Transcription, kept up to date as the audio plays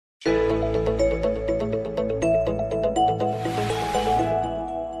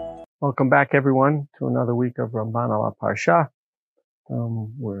Welcome back, everyone, to another week of Ramban ala Parsha.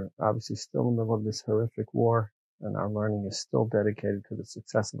 We're obviously still in the middle of this horrific war, and our learning is still dedicated to the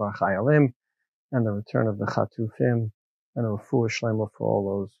success of our Chayalim and the return of the Chatufim, and a refuah shlema for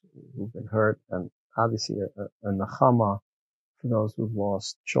all those who've been hurt, and obviously a nachama for those who've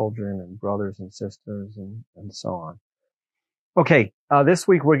lost children and brothers and sisters and so on. Okay, this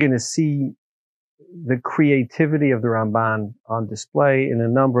week we're going to see the creativity of the Ramban on display in a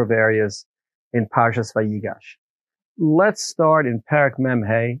number of areas in Parshas Vayigash. Let's start in Perek Mem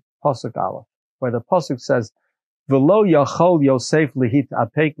Hey, Pasuk Aleph, where the Pasuk says, "V'lo yachol Yosef lihit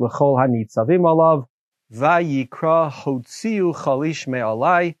apek l'chol hanitzavim alav, vayikra hotziu chalish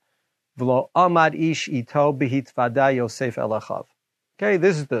me'alai, v'lo amad ish ito behit vada Yosef elachav." Okay,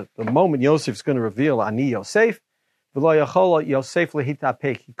 this is the moment Yosef's going to reveal Ani Yosef. V'lo yachol Yosef lihit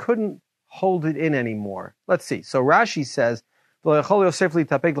apek. He couldn't hold it in anymore. Let's see. So Rashi says, "Lo yachol Yosef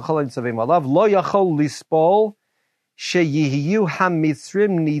litapek l'chol hanitzavim alav, lo yachol lispol sheyihiyu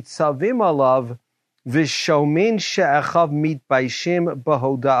hamitzrim nitzavim alav, v'shomin she'achav mitbaishim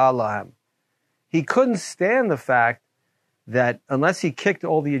b'hoda'ah lahem." He couldn't stand the fact that unless he kicked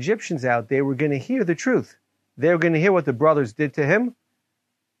all the Egyptians out, they were going to hear the truth. They were going to hear what the brothers did to him,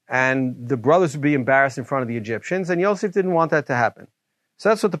 and the brothers would be embarrassed in front of the Egyptians, and Yosef didn't want that to happen. So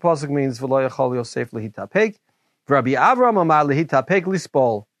that's what the pasuk means. V'lo yachol Yosef lehitapek. Rabbi Avram amar lehitapek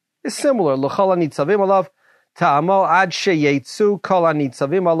lispol. It's similar. L'chol hanitzavim alav ta'amo ad sheyetzu kol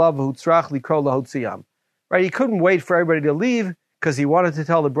hanitzavim alav hutzrach likro lahotziam. Right? He couldn't wait for everybody to leave because he wanted to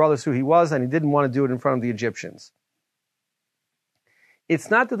tell the brothers who he was, and he didn't want to do it in front of the Egyptians. It's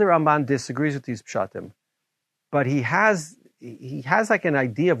not that the Ramban disagrees with these pshatim, but he has like an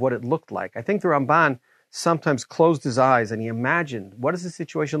idea of what it looked like. I think the Ramban sometimes closed his eyes and he imagined, what does the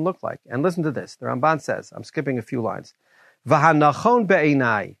situation look like? And listen to this. The Ramban says, I'm skipping a few lines. V'hanachon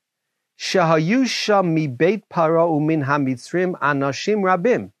be'enai, shehayu sham mi beit paro umin hamitzrim anashim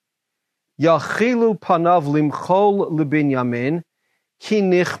rabim, yachilu panav limchol lebinyamin, ki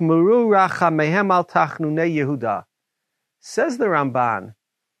nichmuru rachamehem al tachnunei Yehuda. Says the Ramban,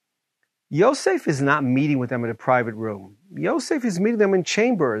 Yosef is not meeting with them in a private room. Yosef is meeting them in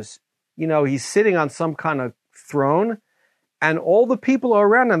chambers. You know, he's sitting on some kind of throne, and all the people are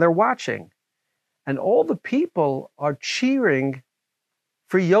around and they're watching. And all the people are cheering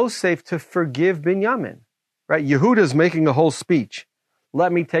for Yosef to forgive Binyamin. Right? Yehuda's making a whole speech.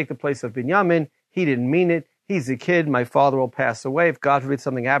 Let me take the place of Binyamin. He didn't mean it. He's a kid. My father will pass away if God forbid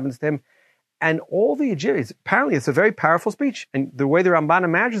something happens to him. And all the Egyptians, apparently it's a very powerful speech. And the way the Ramban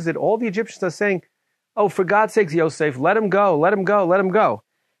imagines it, all the Egyptians are saying, oh, for God's sakes, Yosef, let him go, let him go, let him go.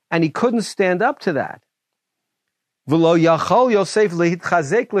 And he couldn't stand up to that. V'lo yachol Yosef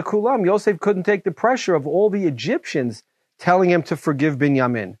lehitchazek lekulam. Yosef couldn't take the pressure of all the Egyptians telling him to forgive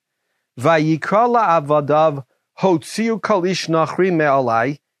Binyamin. Vayikra la'avadav hotziu kol ish nachri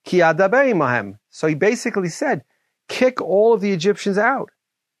me'alai ki adaber imahem. So he basically said, kick all of the Egyptians out,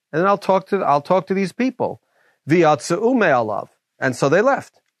 and then I'll talk to these people. V'yatzeu me'alav. And so they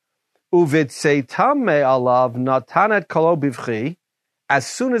left. Uvitzeitam me'alav natanet kolo bivchi. As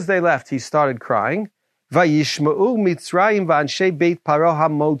soon as they left, he started crying. Vayishma'u Mitzrayim v'anshei beit paro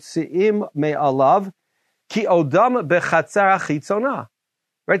hamotziim me'alav ki odam bechatzar achitzona.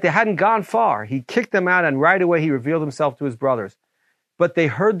 Right? They hadn't gone far. He kicked them out, and right away he revealed himself to his brothers. But they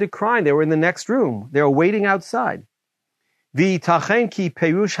heard the crying. They were in the next room. They were waiting outside. V'yitachen ki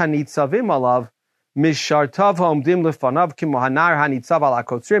perush hanitzavim alav mishartav ha'omdim lefanav ki mohanar hanitzav al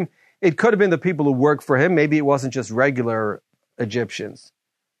hakotzrim. It could have been the people who worked for him. Maybe it wasn't just regular Egyptians.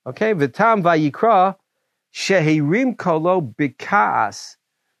 Okay, v'tam vayikra shehirim kolo bikaas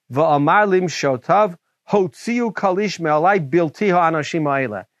v'amar lim shotav hotziu kalish me'alai bilti ha'anashim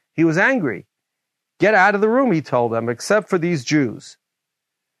ha'ele. He was angry. Get out of the room, he told them, except for these Jews.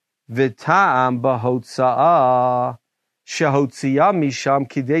 V'tam b'hotza'ah shehotziyah misham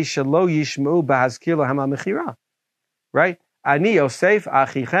kidei shelo yishmeu b'hazkir lahem ha'mechira. Right? Ani Yosef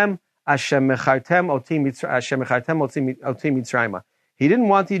achichem Hashem mechartem oti mitzrayma. He didn't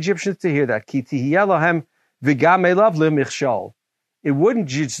want the Egyptians to hear that. Ki tihiyeh lahem v'gam elav lemichshol. It wouldn't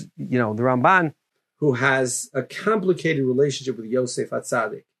just, the Ramban, who has a complicated relationship with Yosef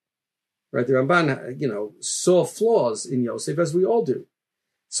HaTzadik, right? The Ramban, saw flaws in Yosef, as we all do.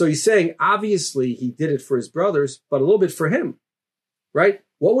 So he's saying, obviously, he did it for his brothers, but a little bit for him, right?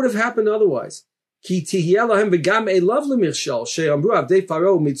 What would have happened otherwise? Ki tihiyeh lahem v'gam elav lemichshol she'amru avdei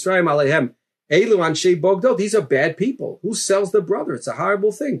Pharaoh Mitzrayim alehem elu anshei bogdot. These are bad people. Who sells the brother? It's a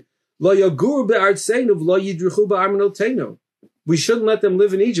horrible thing. Lo yaguru be'artzeinu v'lo yidruchu ba'armenotenu. We shouldn't let them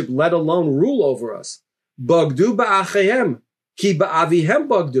live in Egypt, let alone rule over us. Bagdu ba'achehem. Ki ba'avihem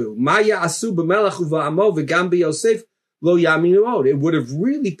bagdu, ma ya'asu b'melech uva'amo v'gam b'Yosef lo yaminu od. It would have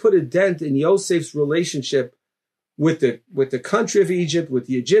really put a dent in Yosef's relationship with the country of Egypt, with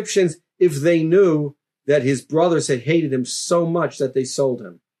the Egyptians, if they knew that his brothers had hated him so much that they sold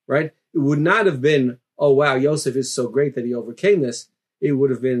him, right? It would not have been, oh wow, Yosef is so great that he overcame this. It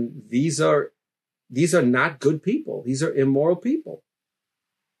would have been, these are not good people. These are immoral people.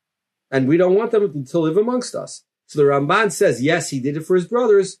 And we don't want them to live amongst us. So the Ramban says, yes, he did it for his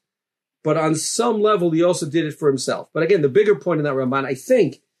brothers, but on some level, he also did it for himself. But again, the bigger point in that Ramban, I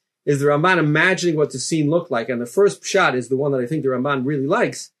think, is the Ramban imagining what the scene looked like. And the first shot is the one that I think the Ramban really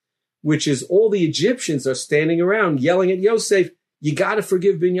likes, which is all the Egyptians are standing around yelling at Yosef, you got to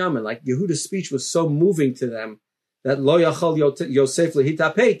forgive Binyamin. Like Yehuda's speech was so moving to them that lo yachal Yosef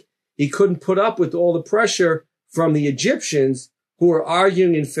lehitapek, he couldn't put up with all the pressure from the Egyptians who were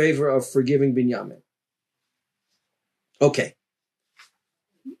arguing in favor of forgiving Binyamin. Okay,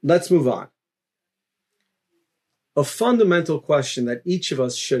 let's move on. A fundamental question that each of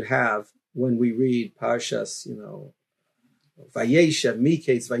us should have when we read Parshas, Vayigash,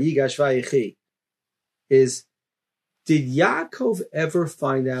 Miketz, Vayigash, Vayechi, is, did Yaakov ever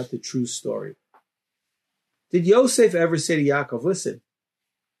find out the true story? Did Yosef ever say to Yaakov, listen,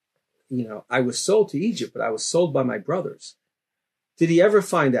 I was sold to Egypt, but I was sold by my brothers. Did he ever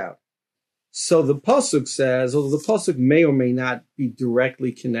find out? So the Pasuk says, although the Pasuk may or may not be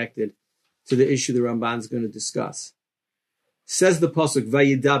directly connected to the issue the Ramban is going to discuss, says the Pasuk,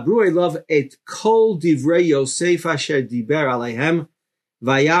 Vayidabru elav et kol divrei Yosef asher diber aleihem,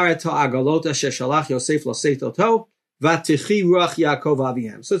 vayar et ha'agalot asher shalach Yosef l'seit oto, vatichi ruach Yaakov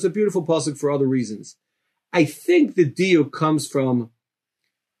avihem. So it's a beautiful Pasuk for other reasons. I think the diuk comes from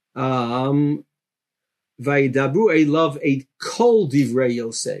Vayidabru elav et kol divrei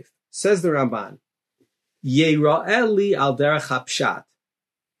Yosef. Says the Ramban, Yera'eli al derech hapshat.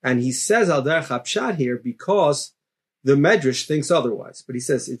 And he says al derech hapshat here because the Medrash thinks otherwise. But he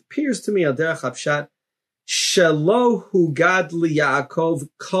says, it appears to me al derech hapshat, Shelo hugad li Yaakov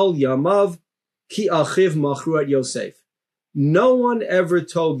kol yamav ki achiv machru et Yosef. No one ever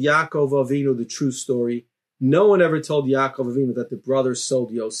told Yaakov Avinu the true story. No one ever told Yaakov Avinu that the brothers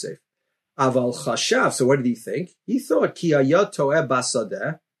sold Yosef. Aval chashav. So what did he think? He thought ki hayat to'eh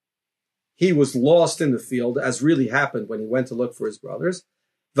basadeh. He was lost in the field, as really happened when he went to look for his brothers.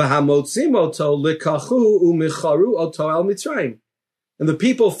 And the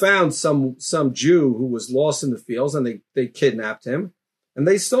people found some Jew who was lost in the fields, and they kidnapped him, and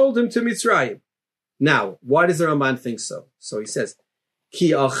they sold him to Mitzrayim. Now, why does the Ramban think so? So he says,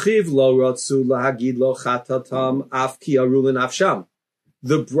 Ki achiv lo ratzu lahagid lo chatatam af ki arulin afsham.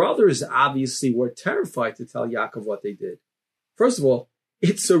 The brothers obviously were terrified to tell Yaakov what they did. First of all,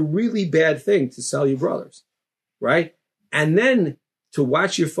 it's a really bad thing to sell your brothers, right? And then to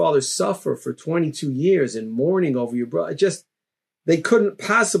watch your father suffer for 22 years in mourning over your brother, they couldn't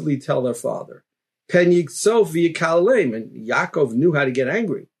possibly tell their father. Pen Yiksof v'yikalaleim, and Yaakov knew how to get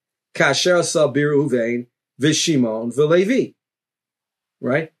angry. Kasher sabir uvein v'shimon v'levi,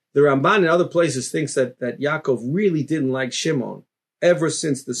 right? The Ramban and other places thinks that Yaakov really didn't like Shimon ever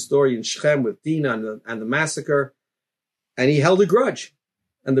since the story in Shechem with Dinah and the massacre, and he held a grudge.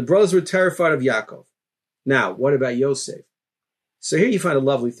 And the brothers were terrified of Yaakov. Now, what about Yosef? So here you find a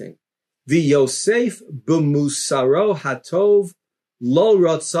lovely thing. The Yosef b'musaro hatov lo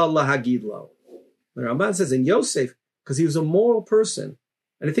ratzah lahagid lo. The Ramban says in Yosef, because he was a moral person,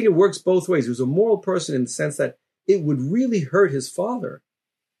 and I think it works both ways. He was a moral person in the sense that it would really hurt his father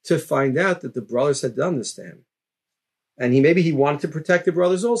to find out that the brothers had done this to him. And maybe he wanted to protect the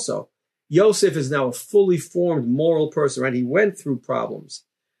brothers also. Yosef is now a fully formed moral person, right? He went through problems.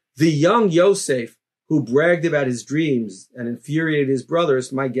 The young Yosef, who bragged about his dreams and infuriated his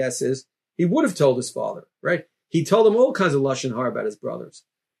brothers, my guess is he would have told his father, right? He told him all kinds of lashon hara about his brothers.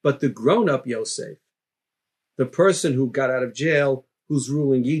 But the grown-up Yosef, the person who got out of jail, who's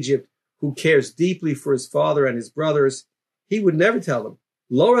ruling Egypt, who cares deeply for his father and his brothers, he would never tell them.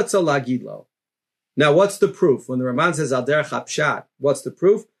 Lo ratzah lagid lo. Now, what's the proof? When the Ramban says al derech hapshat, what's the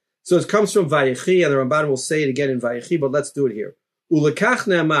proof? So it comes from Vayechi, and the Ramban will say it again in Vayechi, but let's do it here. Ulekach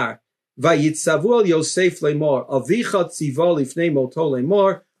ne'amar, vayitzavu al Yosef lemor, avicha tzivo lifnei moto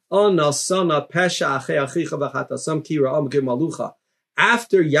lemor, anasana pesha ache achicha v'chatasam ki ra'am gemalucha.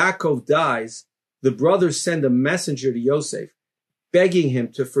 After Yaakov dies, the brothers send a messenger to Yosef, begging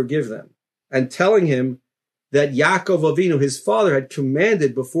him to forgive them, and telling him that Yaakov Avinu, his father, had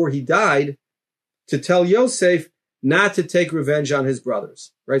commanded before he died to tell Yosef not to take revenge on his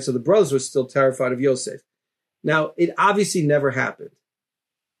brothers, right? So the brothers were still terrified of Yosef. Now, it obviously never happened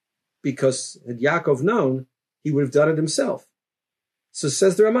because had Yaakov known, he would have done it himself. So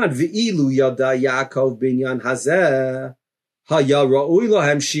says the Ramban, V'ilu yada Yaakov binyan hazeh, haya ra'ui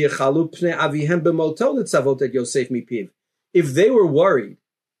lahem sheyechalu pnei avihem b'moto litzavot et Yosef mipiv. If they were worried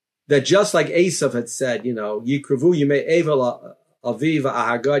that just like Esav had said, Yikrevu yimei evel aviv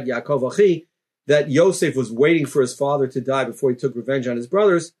ahagad Yaakov achi, that Yosef was waiting for his father to die before he took revenge on his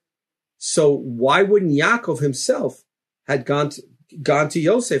brothers. So why wouldn't Yaakov himself had gone to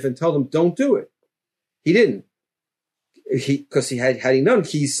Yosef and told him, don't do it? He didn't. Because he had he known,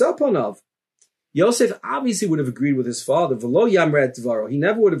 ki saponov. Yosef obviously would have agreed with his father. V'lo yamret dvaro. He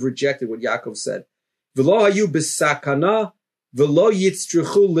never would have rejected what Yaakov said. V'lo hayu b'sakana, v'lo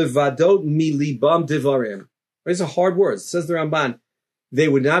yitztrichu levadot milibam divarim. These are hard words. It says the Ramban. They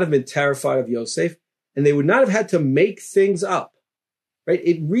would not have been terrified of Yosef, and they would not have had to make things up. Right?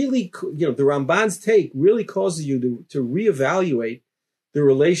 It really, the Ramban's take really causes you to reevaluate the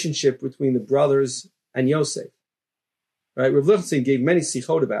relationship between the brothers and Yosef. Right? Rav Lichtenstein gave many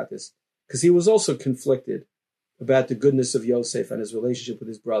sichot about this because he was also conflicted about the goodness of Yosef and his relationship with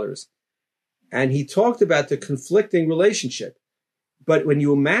his brothers. And he talked about the conflicting relationship. But when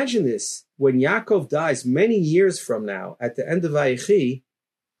you imagine this, when Yaakov dies many years from now, at the end of Vayichi,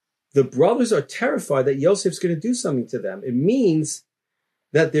 the brothers are terrified that Yosef's going to do something to them. It means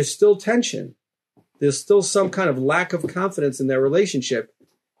that there's still tension. There's still some kind of lack of confidence in their relationship.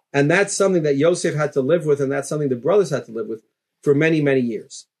 And that's something that Yosef had to live with, and that's something the brothers had to live with for many, many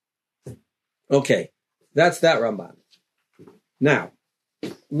years. Okay, that's that Ramban. Now,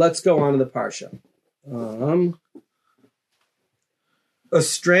 let's go on to the Parsha. A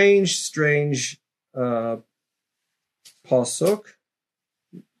strange pasuk.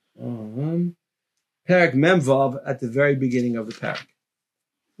 Parak Memvav at the very beginning of the parak.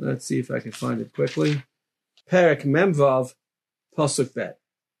 Let's see if I can find it quickly. Parak Memvav, pasuk bet.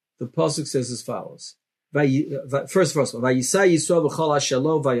 The pasuk says as follows. First of all, Vayisai Yisrael v'chol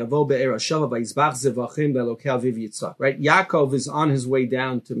hashalo vayavo be'er hashava vayizbach zevachim be'elokei aviv Yitzchak. Right? Yaakov is on his way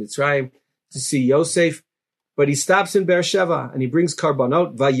down to Mitzrayim to see Yosef, but he stops in Beersheba and he brings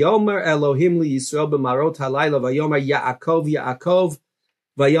karbanot. Vayomer Elohim li Yisrael b'marot halayla vayomer Yaakov Yaakov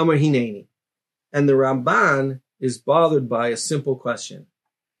vayomer hineni. And the Ramban is bothered by a simple question.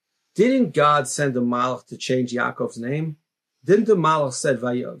 Didn't God send a malach to change Yaakov's name? Didn't the malach said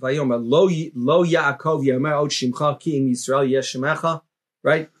vayomer lo Yaakov yamer od shimcha ki im Yisrael yeshemecha?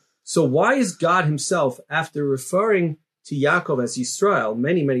 Right? So why is God himself, after referring to Yaakov as Yisrael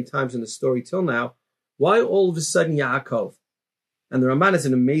many, many times in the story till now, why all of a sudden Yaakov? And the Ramban has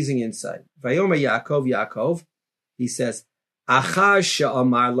an amazing insight. Vayomer Yaakov, Yaakov, he says, Achar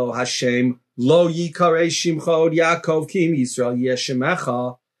she'amar lo Hashem, lo yikarei shimcha od Yaakov ki im Yisrael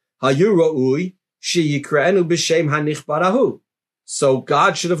yeshemecha, hayu ra'ui, she'yikra'enu b'shem hanichbarahu. So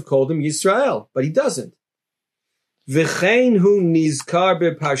God should have called him Yisrael, but he doesn't. V'chein hu nizkar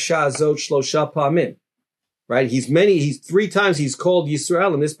b'parsha azot shlosha pamim. Right? He's 3 times he's called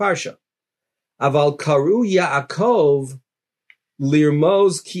Yisrael in this parsha. Aval karu Yaakov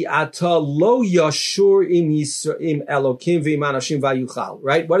lirmoz ki ata lo yashur im Elokim v'im anashim vayuchal.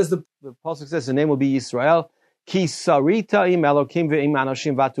 Right? What does the pasuk says? The name will be Yisrael. Ki sarita im Elokim v'im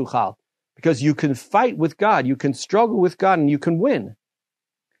anashim vatuchal. Because you can fight with God, you can struggle with God, and you can win.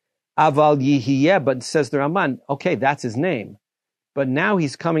 Aval yihiyeh, but says the Ramban, okay, that's his name. But now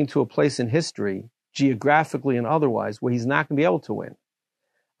he's coming to a place in history, geographically and otherwise, where he's not going to be able to win.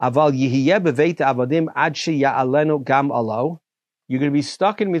 Aval yihiyeh beveit avadim ad sheya'alenu gam alo. You're going to be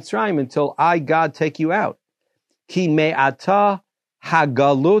stuck in Mitzrayim until I, God, take you out. Ki me'ata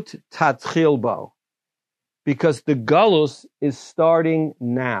hagalut tatchil bo. Because the galus is starting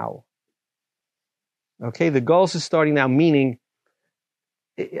now. Okay, the galus is starting now, meaning,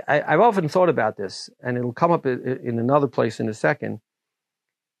 I've often thought about this, and it'll come up in another place in a second.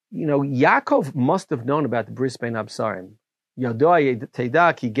 Yaakov must have known about the Bris Bein Absarim.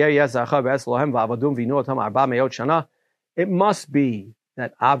 It must be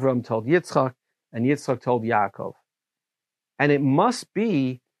that Avram told Yitzchak, and Yitzchak told Yaakov. And it must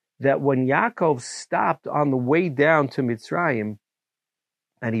be that when Yaakov stopped on the way down to Mitzrayim,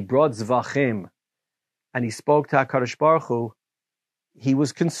 and he brought Zvachim, and he spoke to HaKadosh Baruch Hu, he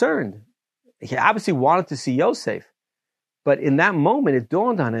was concerned. He obviously wanted to see Yosef. But in that moment, it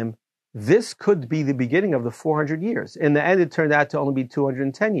dawned on him, this could be the beginning of the 400 years. In the end, it turned out to only be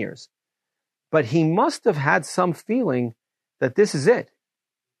 210 years. But he must have had some feeling that this is it,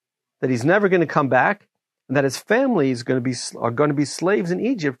 that he's never going to come back, and that his family are going to be slaves in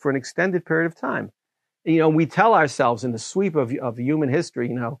Egypt for an extended period of time. We tell ourselves in the sweep of human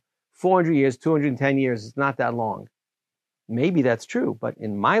history, 400 years, 210 years, it's not that long. Maybe that's true, but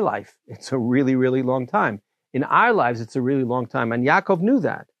in my life, it's a really, really long time. In our lives, it's a really long time. And Yaakov knew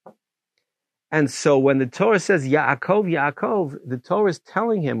that. And so when the Torah says Yaakov, Yaakov, the Torah is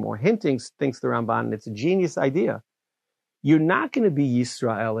telling him or hinting, thinks the Ramban, and it's a genius idea. You're not going to be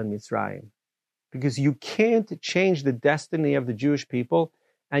Yisrael in Mitzrayim because you can't change the destiny of the Jewish people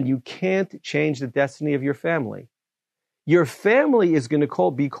and you can't change the destiny of your family. Your family is going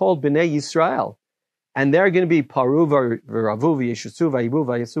to be called Bnei Yisrael. And they're going to be Paru, V'Ravu, V'Yeshutzu, V'Yibu,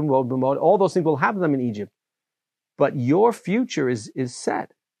 V'Yasum, V'B'mod. All those things will happen to them in Egypt. But your future is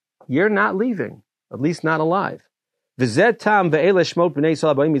set. You're not leaving, at least not alive. V'zet tam ve'ele shmot b'nei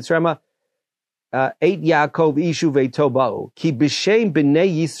Yisrael b'nei Mitzrayim eit Yaakov ishu ve'ito ba'u ki b'shem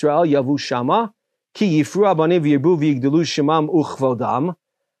b'nei Yisrael yavu shama ki yifru abanim v'yirbu v'yigdelu shemam uchvodam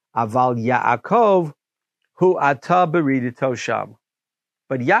aval Yaakov hu ata beridito sham.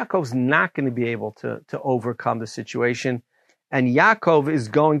 But Yaakov's not going to be able to overcome the situation, and Yaakov is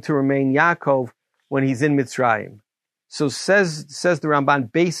going to remain Yaakov when he's in Mitzrayim. So says the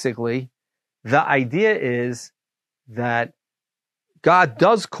Ramban, basically, the idea is that God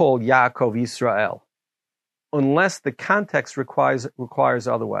does call Yaakov Yisrael, unless the context requires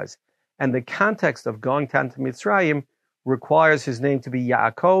otherwise. And the context of going down to Mitzrayim requires his name to be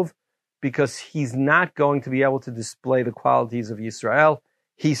Yaakov, because he's not going to be able to display the qualities of Yisrael.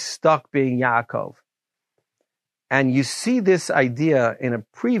 He's stuck being Yaakov. And you see this idea in a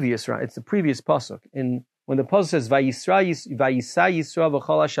previous, it's the previous pasuk, when the pasuk says, Vayisa Yisrael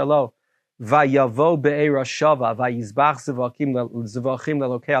v'chol hashalo, vayavo be'era shava, vayizbach zevachim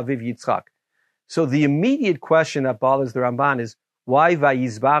lelokei aviv Yitzchak. So the immediate question that bothers the Ramban is, why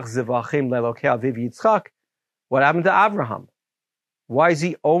vayizbach zevachim lelokei aviv Yitzchak? What happened to Abraham? Why is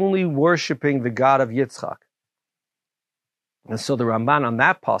he only worshiping the God of Yitzchak? And so the Ramban on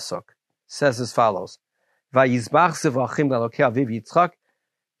that pasuk says as follows, vayizbach zevachim lelokei aviv Yitzchak.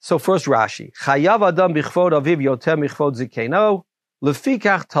 So first Rashi, Chayav Adam bichvod aviv yoter michvod zikeno,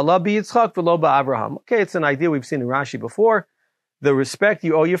 lefikach tala b'Yitzchak v'lo b'Avraham. Okay, it's an idea we've seen in Rashi before. The respect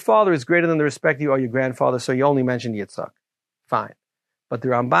you owe your father is greater than the respect you owe your grandfather, so you only mentioned Yitzchak. Fine. But the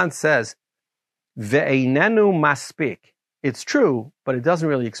Ramban says, ve'einenu maspik. It's true, but it doesn't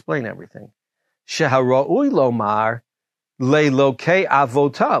really explain everything. Shehara'ui lomar le'lokei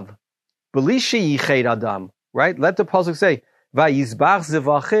avotav, b'li she'yiched Adam. Right? Let the pasuk say, Vayizbach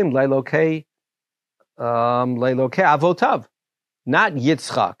zevachim leilokei avotav, not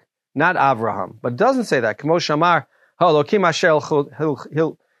Yitzchak, not Avraham, but it doesn't say that. Kmo shamar ha'elokim asher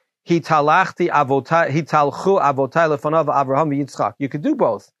hitalchu avotai lefanav Avraham v'Yitzchak. You could do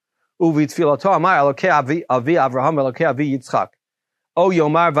both. Uvitfilato amar elokei avi Avraham elokei avi Yitzchak. O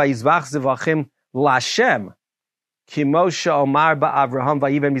yomar vayizbach zevachim lashem kmo she'omar ba'Avraham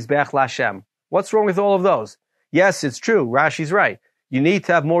vayiben mizbeach lashem. What's wrong with all of those? Yes, it's true. Rashi's right. You need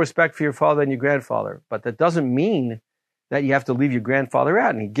to have more respect for your father than your grandfather. But that doesn't mean that you have to leave your grandfather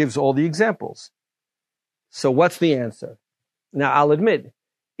out. And he gives all the examples. So what's the answer? Now, I'll admit,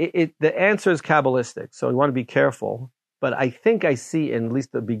 the answer is Kabbalistic. So you want to be careful. But I think I see in at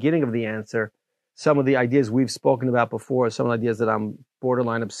least the beginning of the answer some of the ideas we've spoken about before, some of the ideas that I'm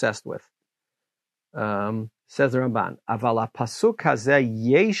borderline obsessed with. Says the Ramban, Aval pasuk hazeh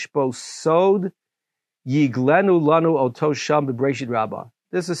yesh bo sod Yiglenu lanu oto sham b'Bereshit Rabbah.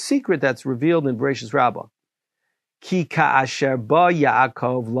 There's a secret that's revealed in Bereshit Rabbah. Ki ka'asher ba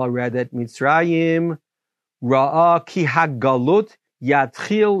Yaakov laredet Mitzrayim ra'a ki hagalut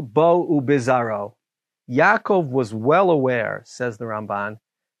yatchil bo ubizaro. Yaakov was well aware, says the Ramban,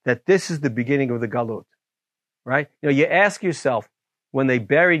 that this is the beginning of the galut. Right? You ask yourself, when they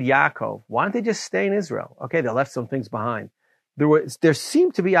buried Yaakov, why didn't they just stay in Israel? Okay, they left some things behind. There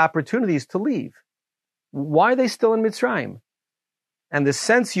seemed to be opportunities to leave. Why are they still in Mitzrayim? And the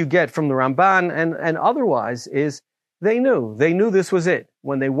sense you get from the Ramban and otherwise is they knew this was it.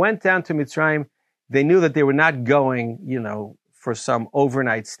 When they went down to Mitzrayim, they knew that they were not going, for some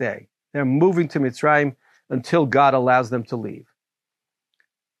overnight stay. They're moving to Mitzrayim until God allows them to leave.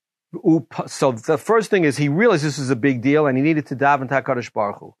 So the first thing is he realized this was a big deal and he needed to daven to HaKadosh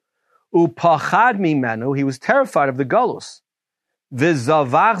Baruch Hu. Upachad mimenu, he was terrified of the galus.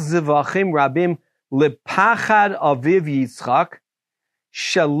 V'zavach zevachim rabim lepachad aviv Yitzchak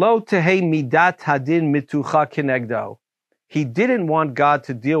shelo tehei midat hadin mitucha kenegdo. He didn't want God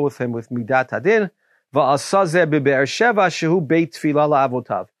to deal with him with midat hadin. Va'asa zeh be'Be'er Sheva shehu beit tefillah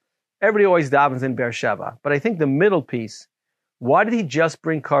la'avotav. Everybody always davens in Be'er Sheva, but I think the middle piece. Why did he just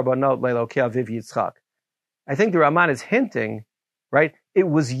bring karbanot le'elokei aviv Yitzchak? I think the Ramban is hinting, right? It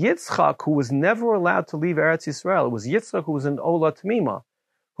was Yitzchak who was never allowed to leave Eretz Yisrael. It was Yitzchak who was an Ola Tmima,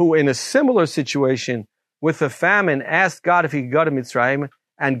 who in a similar situation with a famine asked God if he could go to Mitzrayim,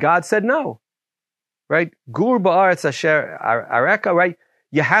 and God said no. right? Gur ba'aretz asher areka, right?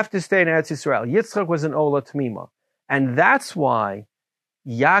 You have to stay in Eretz Yisrael. Yitzchak was an Ola Tmima. And that's why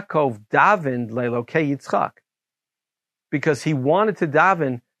Yaakov davened leilokei Yitzchak. Because he wanted to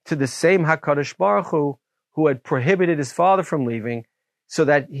daven to the same HaKadosh Baruch Hu who had prohibited his father from leaving, so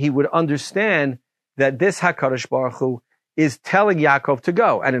that he would understand that this HaKadosh Baruch Hu is telling Yaakov to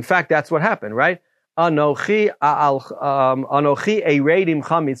go. And in fact, that's what happened, right? Anochi eiredim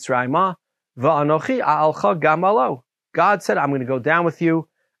cha Mitzrayma, va'anochi a'alcha gamalo. God said, I'm going to go down with you.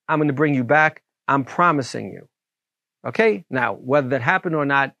 I'm going to bring you back. I'm promising you. Okay? Now, whether that happened or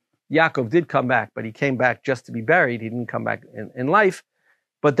not, Yaakov did come back, but he came back just to be buried. He didn't come back in life.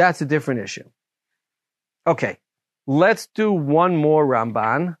 But that's a different issue. Okay. Let's do one more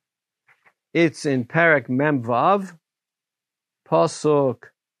Ramban. It's in Perek Mem Vav, Pasuk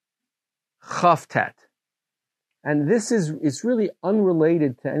Chavtet. And it's really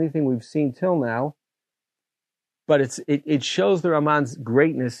unrelated to anything we've seen till now, but it shows the Ramban's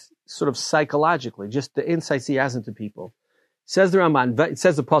greatness sort of psychologically, just the insights he has into people. Says the Ramban, it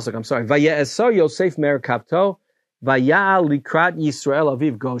says the Pasuk, I'm sorry, Vaye'esor Yosef Merkabto, Vaya'al Likrat Yisrael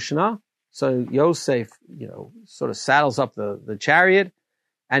Aviv Goshna. So Yosef, sort of saddles up the chariot,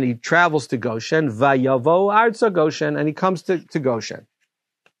 and he travels to Goshen. Vayavo Arza Goshen, and he comes to Goshen.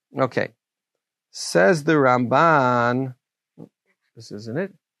 Okay. Says the Ramban, this isn't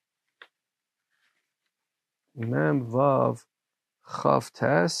it. Mem Vav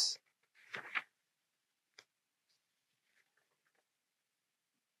Chavtes.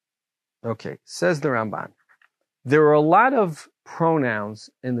 Okay, says the Ramban. There are a lot of pronouns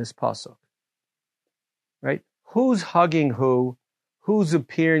in this pasuk, right? Who's hugging who? Who's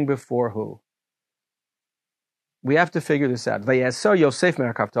appearing before who? We have to figure this out. Vayesor Yosef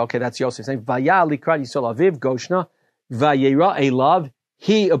Merakavta. Okay, that's Yosef saying, Vaya likrat Yisrael aviv Goshna, Vayera elav.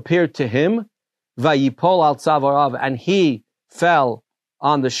 He appeared to him, Vayipol al tzavarav, and he fell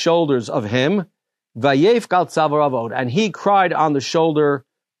on the shoulders of him, Vayef al tzavarav od, and he cried on the shoulder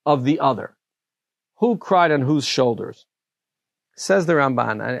of the other. Who cried on whose shoulders? Says the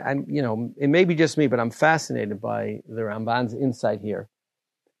Ramban. It may be just me, but I'm fascinated by the Ramban's insight here.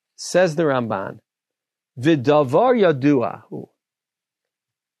 Says the Ramban, V'davar yadua.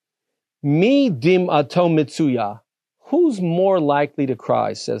 Mi dim ato mitzuya. Who's more likely to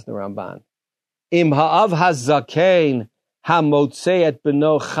cry? Says the Ramban. Im ha'av hazakein hamotzei et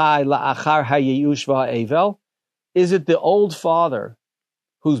beno chai la'achar hayeush va'evel. Is it the old father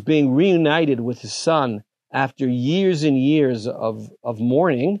who's being reunited with his son after years and years of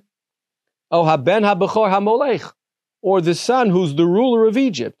mourning? O haben habechor hamolech, or the son who's the ruler of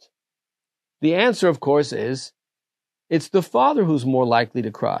Egypt? The answer, of course, is it's the father who's more likely to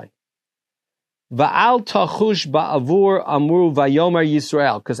cry. Va'al tachush ba'avur amru vayomer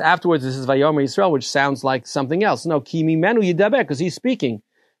Yisrael, because afterwards this is vayomer Yisrael, which sounds like something else. No, ki mimenu yidaber, because he's speaking.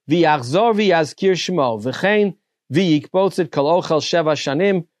 V'yachzor v'yazkir shmo v'chein v'yikpotzet kol ochel sheva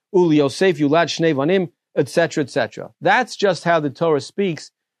shanim uli Yosef yulad shnei vanim, etc., etc. That's just how the Torah speaks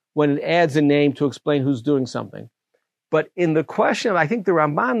when it adds a name to explain who's doing something. But in the question, I think the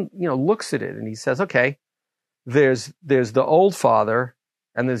Ramban, looks at it and he says, okay, there's the old father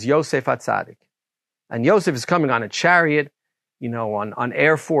and there's Yosef HaTzadik. And Yosef is coming on a chariot, on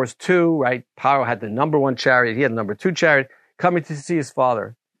Air Force 2, right? Paro had the number 1 chariot. He had the number 2 chariot, coming to see his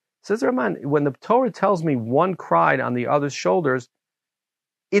father. Says the Ramban, when the Torah tells me one cried on the other's shoulders,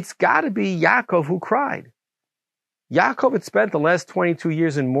 it's got to be Yaakov who cried. Yaakov had spent the last 22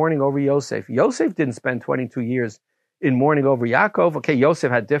 years in mourning over Yosef. Yosef didn't spend 22 years in mourning over Yaakov. Okay, Yosef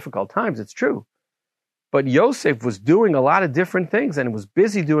had difficult times, it's true. But Yosef was doing a lot of different things and was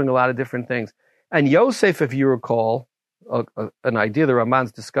busy doing a lot of different things. And Yosef, if you recall, an idea the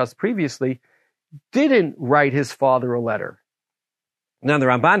Ramban's discussed previously, didn't write his father a letter. Now, the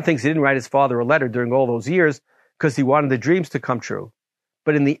Ramban thinks he didn't write his father a letter during all those years because he wanted the dreams to come true.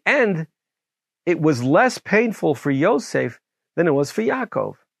 But in the end, it was less painful for Yosef than it was for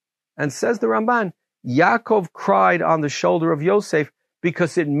Yaakov. And says the Ramban, Yaakov cried on the shoulder of Yosef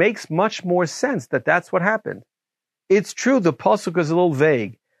because it makes much more sense that that's what happened. It's true the pasuk is a little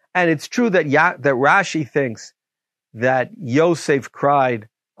vague, and it's true that that Rashi thinks that Yosef cried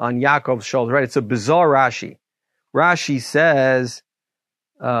on Yaakov's shoulder. Right? It's a bizarre Rashi. Rashi says,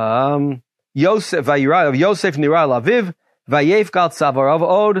 Yosef nira laviv vayef gal tzavarav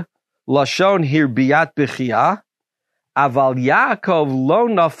od lashon hirbiat b'chia. Aval Yaakov lo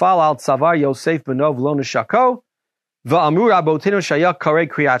nafal al tzavar Yosef benov lo neshako va'amru rabotinu shaya karei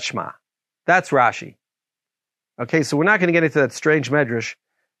kriyat shma. That's Rashi. Okay, so we're not going to get into that strange medrash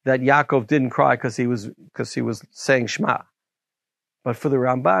that Yaakov didn't cry because he was saying Shema. But for the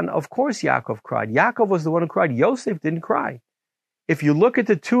Ramban, of course Yaakov cried. Yaakov was the one who cried. Yosef didn't cry. If you look at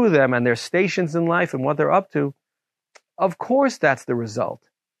the two of them and their stations in life and what they're up to, of course that's the result.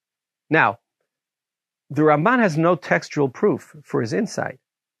 Now, the Ramban has no textual proof for his insight.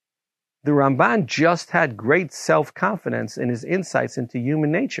 The Ramban just had great self-confidence in his insights into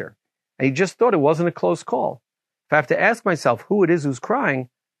human nature. And he just thought it wasn't a close call. If I have to ask myself who it is who's crying,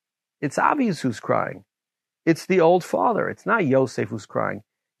 it's obvious who's crying. It's the old father. It's not Yosef who's crying.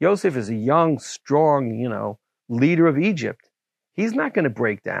 Yosef is a young, strong, leader of Egypt. He's not going to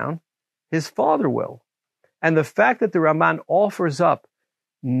break down. His father will. And the fact that the Ramban offers up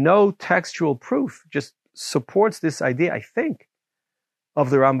no textual proof just supports this idea, I think, of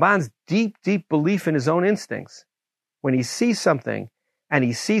the Ramban's deep, deep belief in his own instincts. When he sees something, and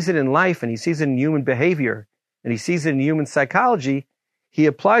he sees it in life, and he sees it in human behavior, and he sees it in human psychology, he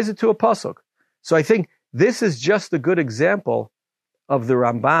applies it to a pasuk. So I think this is just a good example of the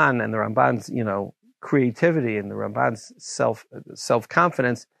Ramban and the Ramban's, creativity and the Ramban's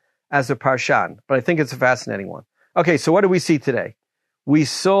self-confidence as a parshan. But I think it's a fascinating one. Okay, so what do we see today? We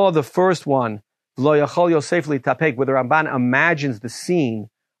saw the first one, Lo Yachol Yosef Litapek, where the Ramban imagines the scene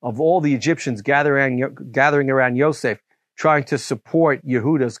of all the Egyptians gathering around Yosef, trying to support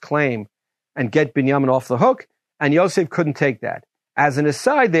Yehuda's claim and get Binyamin off the hook, and Yosef couldn't take that. As an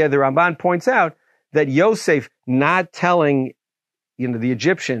aside there, the Ramban points out that Yosef not telling the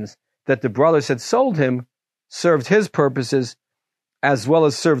Egyptians that the brothers had sold him served his purposes as well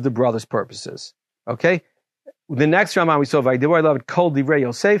as served the brothers' purposes. Okay? The next Ramban we saw, Vayidavar loved Kol Divrei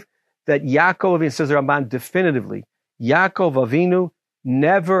Yosef, that Yaakov Avinu, says the Ramban definitively, Yaakov Avinu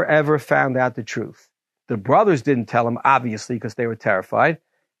never ever found out the truth. The brothers didn't tell him, obviously, because they were terrified.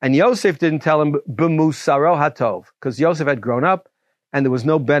 And Yosef didn't tell him, B'musaro hatov, because Yosef had grown up and there was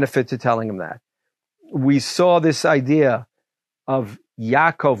no benefit to telling him that. We saw this idea of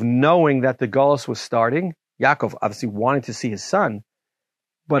Yaakov knowing that the Golus was starting. Yaakov obviously wanted to see his son,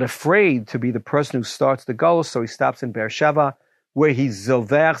 but afraid to be the person who starts the Golus, so he stops in Beersheba, where he's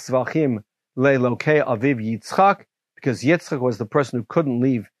Zover Zvachim Leilokei Aviv Yitzchak, because Yitzchak was the person who couldn't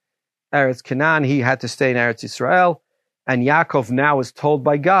leave Eretz Canaan. He had to stay in Eretz Israel. And Yaakov now is told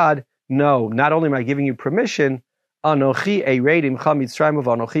by God, no, not only am I giving you permission, Anochi Ereid Imcha Mitzrayim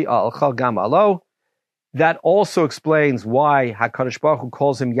v'Anochi A'alcha Gam Alo. That also explains why HaKadosh Baruch Hu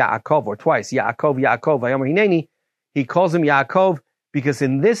calls him Yaakov, or twice, Yaakov, Vayomer Hineni. He calls him Yaakov because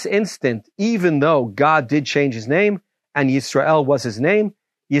in this instant, even though God did change his name, and Yisrael was his name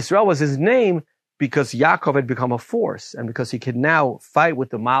because Yaakov had become a force, and because he could now fight with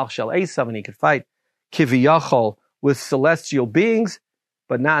the Malach Shel Esav, and he could fight Kiviyachol with celestial beings,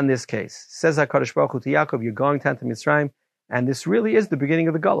 but not in this case. Says HaKadosh Baruch Hu to Yaakov, you're going down to Mitzrayim, and this really is the beginning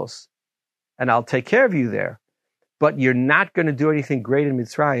of the Galus. And I'll take care of you there. But you're not going to do anything great in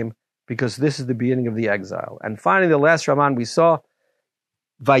Mitzrayim because this is the beginning of the exile. And finally, the last Ramban we saw,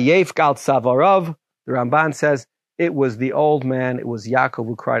 Vayef Gal Tzavarav, the Ramban says, it was the old man, it was Yaakov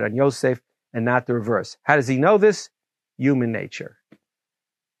who cried on Yosef, and not the reverse. How does he know this? Human nature.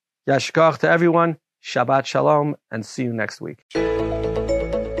 Yashkach to everyone, Shabbat Shalom, and see you next week.